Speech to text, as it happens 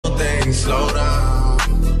things slow down.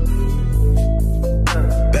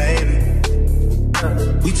 Baby,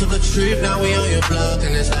 we took a trip, now we on your block,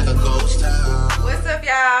 and it's like a ghost town. What's up,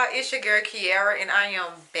 y'all? It's your girl Kiara, and I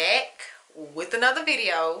am back with another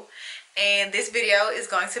video. And this video is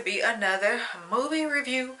going to be another movie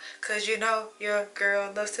review, because you know your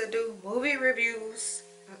girl loves to do movie reviews.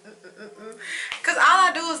 Because all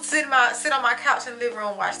I do is sit on my couch in the living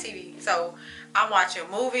room, watch TV. So I'm watching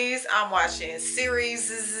movies, I'm watching series,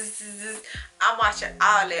 I'm watching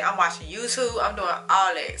all that. I'm watching YouTube, I'm doing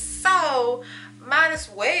all that. So might as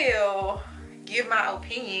well give my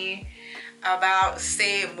opinion about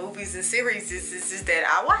said movies and series that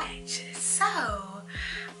I watch. So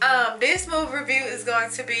this movie review is going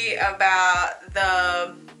to be about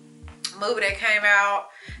the movie that came out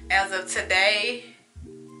as of today.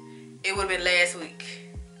 It would have been last week,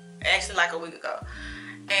 actually like a week ago,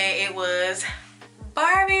 and it was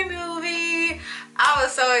Barbie movie. I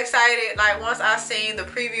was so excited. Like, once I seen the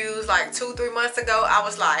previews like 2-3 months ago, I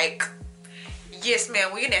was like, yes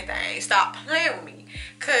man, we in that thing. Stop playing with me.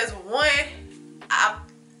 Cause one, I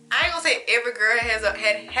ain't gonna say every girl has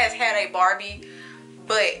had a Barbie,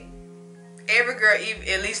 but every girl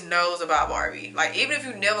at least knows about Barbie. Like, even if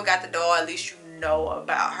you never got the doll, at least you know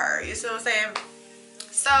about her. You see what I'm saying?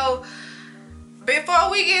 So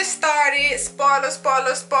before we get started, spoiler,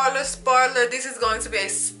 this is going to be a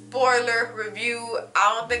spoiler review.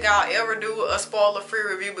 I don't think I'll ever do a spoiler free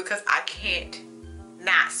review because I can't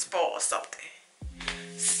not spoil something.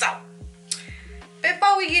 So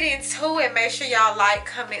before we get into it, make sure y'all like,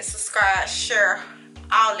 comment, subscribe, share,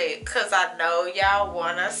 all that, because I know y'all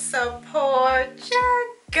want to support your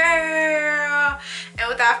girl. And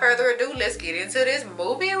without further ado, let's get into this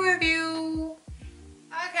movie review.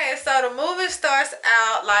 Okay, so the movie starts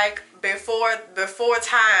out like before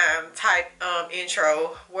time type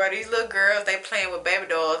intro, where these little girls, they playing with baby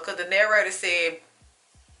dolls, because the narrator said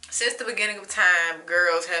since the beginning of time,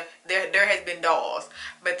 girls have there has been dolls,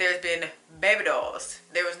 but there's been baby dolls.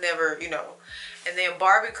 There was never, you know. And then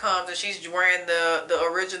Barbie comes and she's wearing the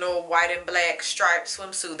original white and black striped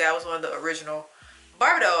swimsuit. That was one of the original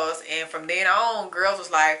Barbie dolls. And from then on, girls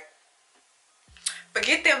was like,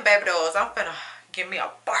 forget them baby dolls, I'm finna give me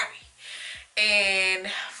a Barbie.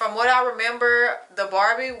 And from what I remember, the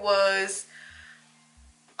Barbie was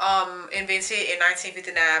invented in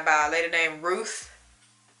 1959 by a lady named Ruth.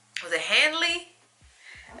 Was it Handley?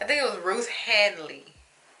 I think it was Ruth Handley.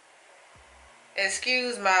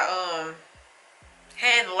 Excuse my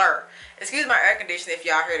Handler. Excuse my air conditioning if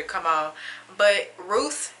y'all heard it come on. But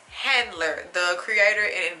Ruth Handler, the creator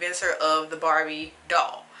and inventor of the Barbie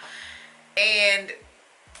doll. And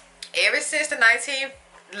ever since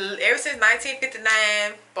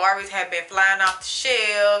 1959, Barbies have been flying off the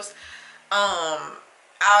shelves. All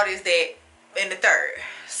this, that, and the third.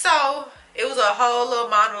 So it was a whole little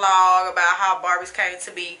monologue about how Barbies came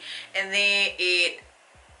to be, and then it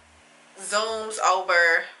zooms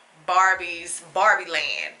over Barbie's Barbie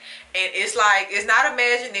land, and it's like, it's not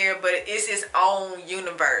imaginary, but it's its own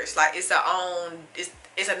universe. Like, it's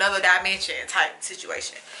another dimension type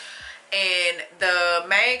situation. And the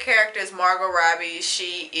main character is Margot Robbie.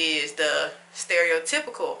 She is the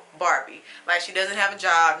stereotypical Barbie. Like, she doesn't have a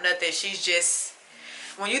job, nothing. She's just,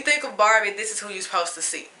 when you think of Barbie, this is who you're supposed to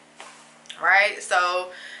see, right?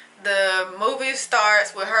 So the movie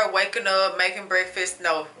starts with her waking up, making breakfast.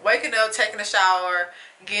 No, waking up, taking a shower,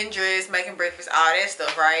 getting dressed, making breakfast, all that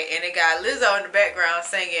stuff, right? And it got Lizzo in the background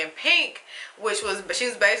singing Pink, which was, she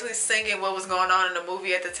was basically singing what was going on in the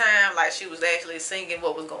movie at the time. Like, she was actually singing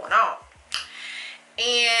what was going on.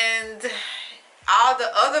 And all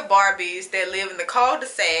the other Barbies that live in the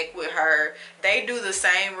cul-de-sac with her, they do the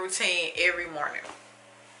same routine every morning.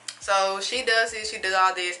 So she does this, she does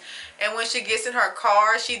all this, and when she gets in her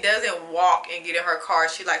car, she doesn't walk and get in her car.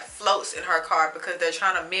 She like floats in her car, because they're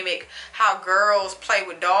trying to mimic how girls play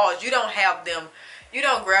with dolls. You don't have them, you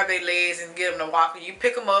don't grab their legs and get them to walk. You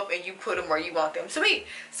pick them up and you put them where you want them to be.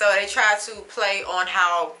 So they try to play on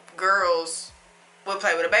how girls would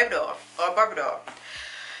play with a baby doll or a Barbie doll.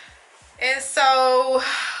 And so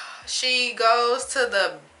she goes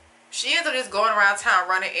to she ends up just going around town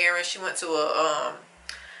running errands. She went to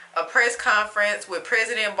a press conference with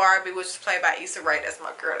President Barbie, which is played by Issa Rae. That's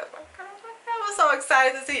my girl. That's my girl. I was so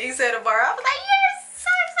excited to see Issa and Barbie. I was like, yes,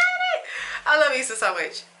 so excited. I love Issa so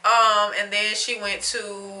much. And then she went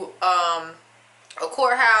to a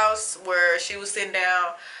courthouse where she was sitting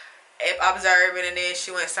down observing, and then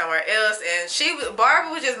she went somewhere else, and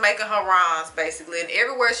Barbie was just making her rounds basically, and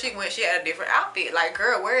everywhere she went she had a different outfit. Like,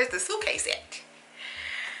 girl, where is the suitcase at?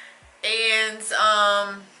 And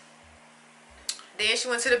Then she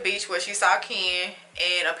went to the beach where she saw Ken,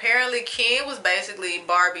 and apparently Ken was basically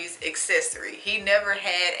Barbie's accessory. He never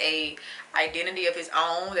had a identity of his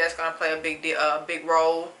own. That's gonna play a big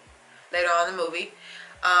role later on in the movie.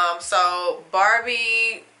 So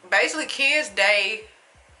Barbie, basically Ken's day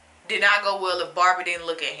did not go well if Barbie didn't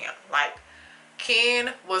look at him. Like,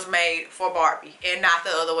 Ken was made for Barbie and not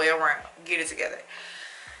the other way around. Get it together.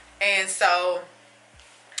 And so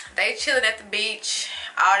they chilling at the beach,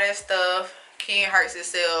 all that stuff. Ken hurts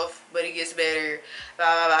himself, but he gets better.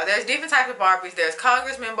 Blah, blah, blah. There's different types of Barbies. There's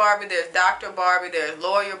Congressman Barbie, there's Dr. Barbie, there's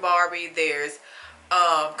Lawyer Barbie, there's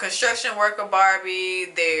construction worker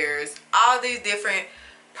Barbie, there's all these different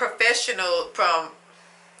professional from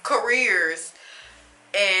careers,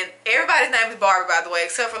 and everybody's name is Barbie, by the way,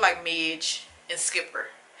 except for like Midge and Skipper.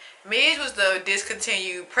 Midge was the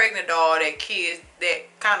discontinued pregnant doll that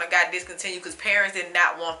kind of got discontinued because parents did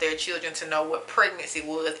not want their children to know what pregnancy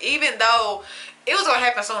was, even though it was going to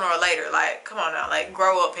happen sooner or later. Like, come on now, like,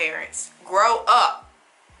 grow up, parents. Grow up.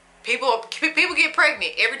 People get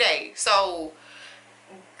pregnant every day, so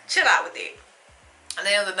chill out with it. And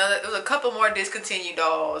then there was a couple more discontinued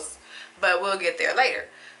dolls, but we'll get there later.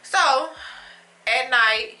 So at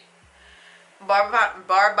night, Barb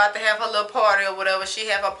about to have her little party or whatever. She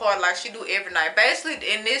have her party like she do every night. Basically,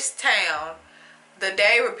 in this town, the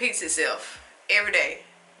day repeats itself every day,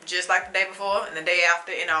 just like the day before and the day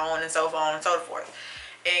after, and on and so on and so forth.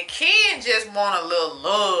 And Ken just want a little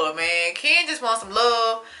love, man. Ken just wants some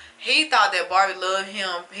love. He thought that Barbie loved him.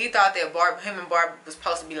 He thought that him and Barbie was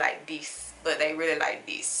supposed to be like this, but they really like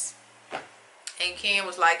this. And Ken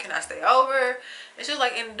was like, "Can I stay over?" And she was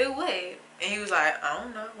like, "And do what?" And he was like, "I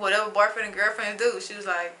don't know. Whatever boyfriend and girlfriends do." She was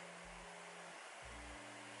like,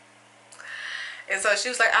 and so she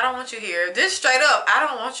was like, "I don't want you here." Just straight up, "I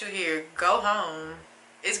don't want you here. Go home.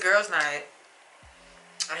 It's girls' night."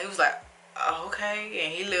 And he was like, "Oh, okay."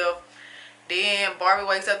 And he left. Then Barbie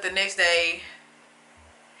wakes up the next day.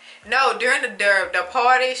 No, during the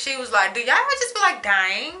party, she was like, "Do y'all ever just feel like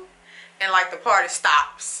dying?" And like the party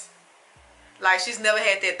stops. Like, she's never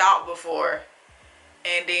had that thought before.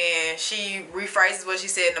 And then she rephrases what she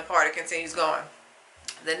said and the party continues going.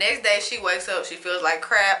 The next day she wakes up, she feels like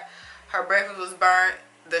crap. Her breakfast was burnt.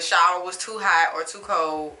 The shower was too hot or too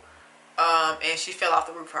cold. And she fell off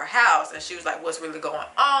the roof of her house. And she was like, "What's really going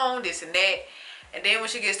on?" This and that. And then when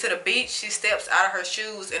she gets to the beach, she steps out of her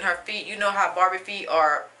shoes and her feet. You know how Barbie feet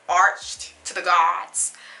are arched to the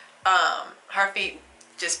gods. Her feet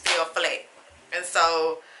just fell flat. And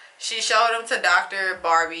so she showed them to Dr.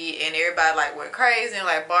 Barbie, and everybody like went crazy and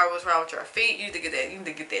like, "Barbie, what's wrong with your feet? You need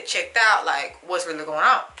to get that checked out. Like, what's really going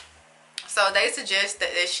on?" So they suggest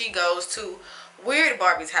that she goes to Weird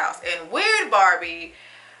Barbie's house. And Weird Barbie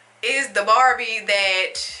is the Barbie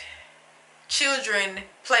that children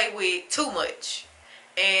play with too much.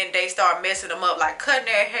 And they start messing them up, like cutting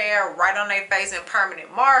their hair, right on their face in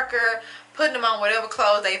permanent marker, putting them on whatever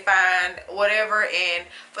clothes they find, whatever. And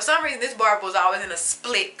for some reason, this Barbie was always in a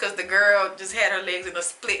split because the girl just had her legs in a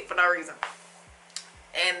split for no reason.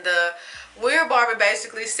 And the Weird Barbie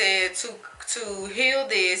basically said to heal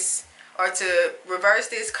this or to reverse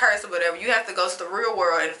this curse or whatever, you have to go to the real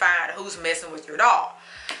world and find who's messing with your doll.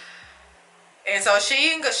 And so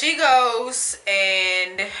she goes,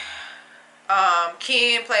 and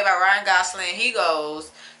Ken, played by Ryan Gosling, he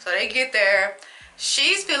goes. So they get there.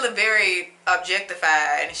 She's feeling very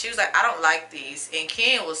objectified, and she was like, "I don't like these." And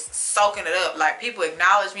Ken was soaking it up, like, people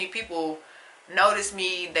acknowledge me, people notice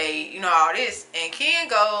me, they, you know, all this. And Ken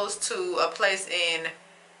goes to a place in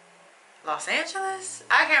Los Angeles?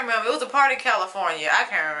 I can't remember. It was a party in California. I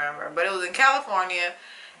can't remember, but it was in California.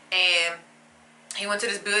 And he went to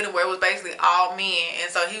this building where it was basically all men.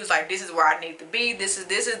 And so he was like, "This is where I need to be. This is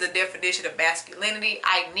the definition of masculinity.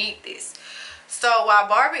 I need this." So while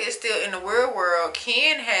Barbie is still in the real world,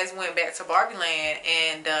 Ken has went back to Barbie Land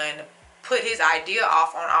and put his idea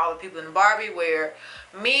off on all the people in Barbie, where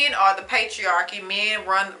men are the patriarchy, men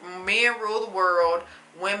rule the world,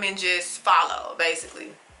 women just follow,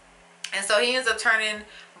 basically. And so he ends up turning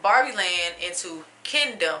Barbie Land into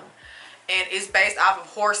Kingdom. And it's based off of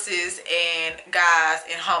horses and guys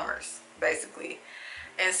and Hummers, basically.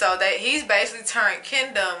 And so that he's basically turned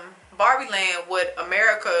Kingdom, Barbie Land, what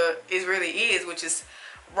America really is, which is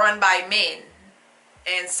run by men.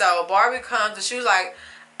 And so Barbie comes and she was like,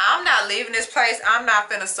 "I'm not leaving this place. I'm not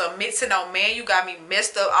finna submit to no man. You got me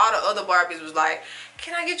messed up." All the other Barbies was like,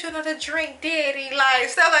 "Can I get you another drink, daddy?" Like,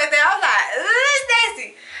 stuff like that. I was like, "Ugh, it's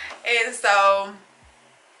nasty." And so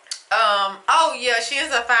oh yeah, she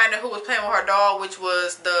ends up finding who was playing with her doll, which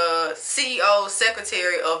was the CEO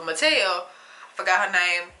secretary of Mattel. I forgot her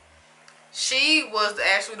name. She was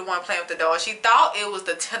actually the one playing with the doll. She thought it was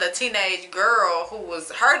the teenage girl who was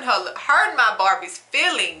hurting my Barbie's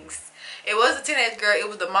feelings. It was a teenage girl. It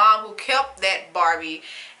was the mom who kept that Barbie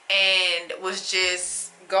and was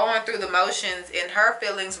just going through the motions, and her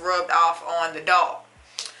feelings rubbed off on the doll.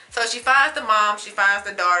 So she finds the mom, she finds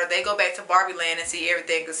the daughter. They go back to Barbie land and see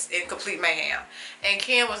everything is in complete mayhem. And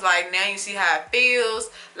Ken was like, now you see how it feels.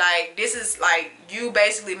 Like, this is like, you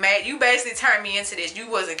basically turned me into this.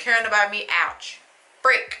 You wasn't caring about me. Ouch.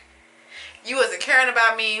 Frick. You wasn't caring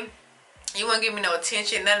about me. You wouldn't give me no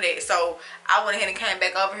attention, none of that. So I went ahead and came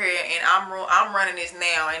back over here, and I'm running this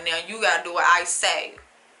now. And now you gotta do what I say.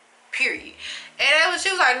 Period. And she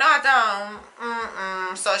was like, no, I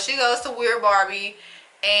don't. So she goes to Weird Barbie,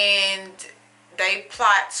 and they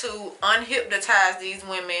plot to unhypnotize these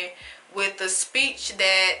women with the speech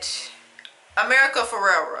that America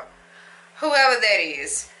Ferrera, whoever that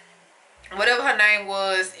is, whatever her name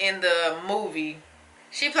was in the movie,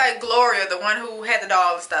 she played Gloria, the one who had the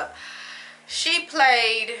doll and stuff. She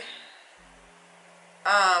played,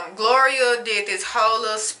 Gloria did this whole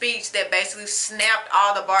little speech that basically snapped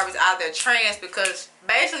all the Barbies out of their trance, because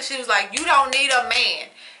basically she was like, you don't need a man.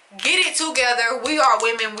 Get it together. We are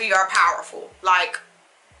women. We are powerful. Like,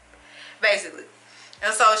 basically.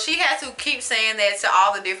 And so she had to keep saying that to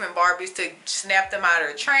all the different Barbies to snap them out of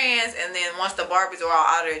their trance. And then once the Barbies are all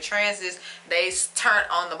out of their trances, they turned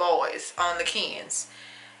on the boys, on the Kens.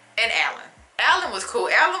 And Alan. Alan was cool.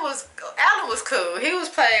 Alan was cool. He was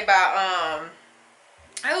played by,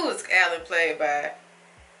 who was Alan played by?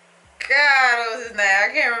 God, what was his name? I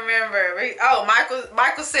can't remember. Oh,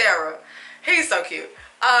 Michael Cera. He's so cute.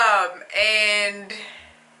 And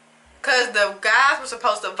because the guys were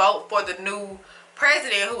supposed to vote for the new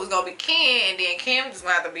president, who was gonna be Ken, and then Kim was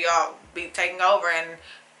gonna have to be taking over, and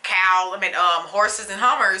horses and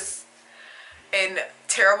Hummers in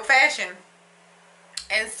terrible fashion.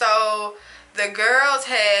 And so the girls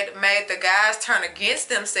had made the guys turn against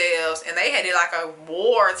themselves, and they had it like a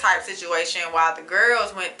war type situation, while the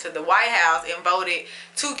girls went to the White House and voted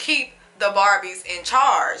to keep the Barbies in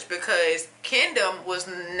charge, because Kingdom was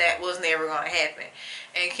never going to happen.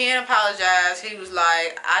 And Ken apologized. He was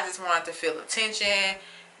like, I just wanted to feel attention,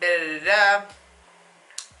 I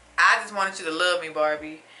just wanted you to love me,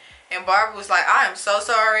 Barbie. And Barbie was like, I am so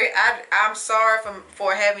sorry. I'm sorry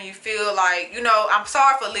for having you feel like, I'm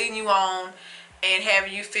sorry for leading you on and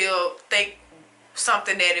having you think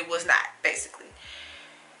something that it was not, basically.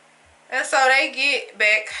 And so they get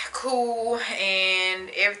back cool and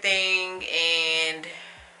everything, and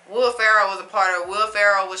Will Ferrell was a part of it. Will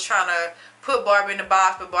Ferrell was trying to put Barbie in the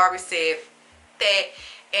box, but Barbie said that,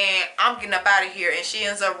 and I'm getting up out of here. And she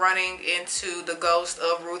ends up running into the ghost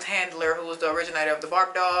of Ruth Handler, who was the originator of the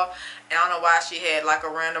Barbie doll. And I don't know why she had like a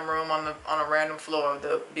random room on a random floor of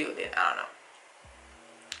the building. I don't know.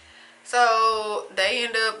 So they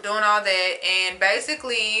end up doing all that, and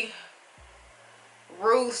basically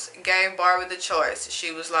Ruth gave Barbie the choice.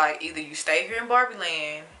 She was like, either you stay here in Barbie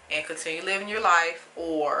land and continue living your life,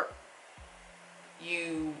 or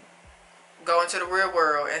you go into the real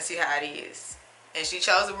world and see how it is. And she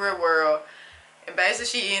chose the real world, and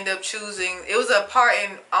basically she ended up choosing, it was a part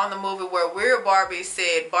on the movie where Weird Barbie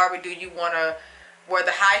said, Barbie, do you want to wear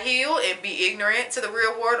the high heel and be ignorant to the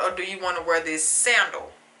real world, or do you want to wear this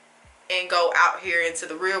sandal and go out here into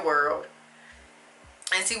the real world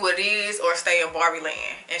and see what it is, or stay in Barbie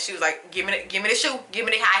land? And she was like, give me the shoe, give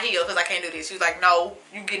me the high heel, because I can't do this. She was like, no,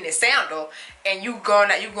 you getting this sandal, and you do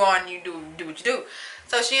what you do.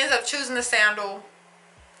 So she ends up choosing the sandal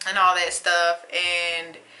and all that stuff.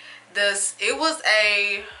 And it was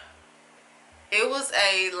a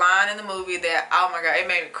line in the movie that, oh my god, it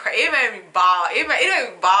made me bawl. It made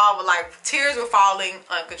me bawl, but like tears were falling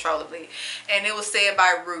uncontrollably. And it was said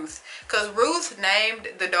by Ruth, because Ruth named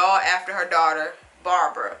the doll after her daughter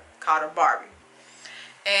Barbara, called her Barbie.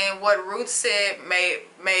 And what Ruth said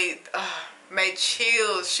made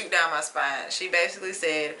chills shoot down my spine. She basically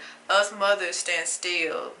said, us mothers stand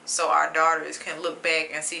still so our daughters can look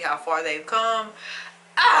back and see how far they've come.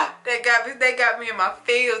 They got me in my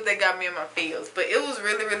feels. They got me in my feels. But it was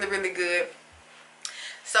really, really, really good.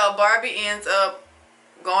 So Barbie ends up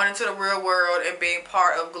going into the real world and being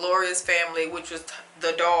part of Gloria's family, which was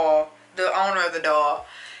the doll, the owner of the doll.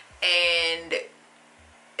 And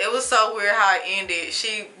it was so weird how it ended.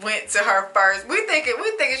 She went to her first, we thinking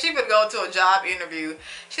she would go to a job interview.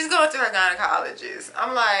 She's going to her gynecologist.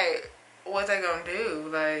 I'm like, what they gonna do?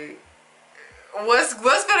 Like, what's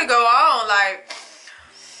gonna go on? Like,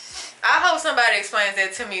 I hope somebody explains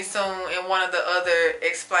that to me soon in one of the other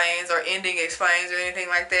explains or ending explains or anything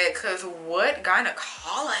like that. Because what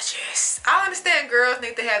gynecologist? I understand girls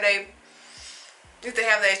need to have used to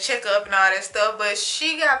have that checkup and all that stuff, but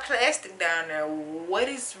she got plastic down there. What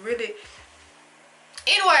is really...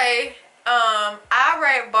 Anyway, I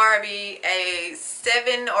rate Barbie a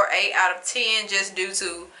 7 or 8 out of 10 just due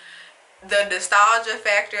to the nostalgia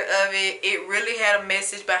factor of it. It really had a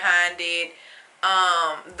message behind it.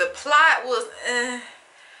 The plot was and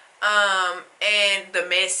the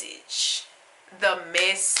message.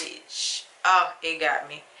 Oh, it got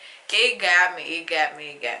me. It got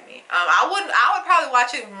me. I would probably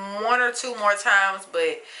watch it 1 or 2 more times,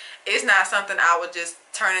 but it's not something I would just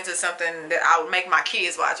turn into something that I would make my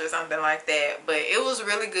kids watch or something like that. But it was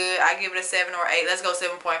really good. I give it a 7 or 8. Let's go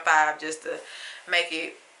 7.5 just to make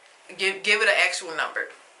it, give it an actual number.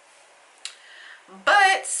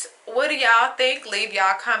 But what do y'all think? Leave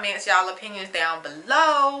y'all comments, y'all opinions down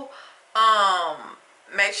below.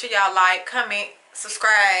 Make sure y'all like, comment,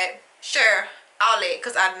 subscribe, share, all that,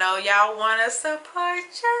 because I know y'all want to support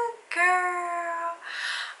your girl.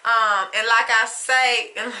 And like I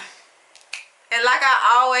say, and like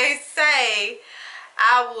I always say,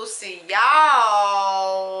 I will see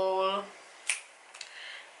y'all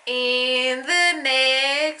in the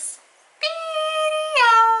next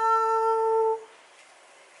video.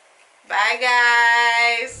 Bye,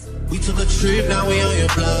 guys. We took a trip, now we on your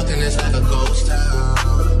block, and it's like a ghost town.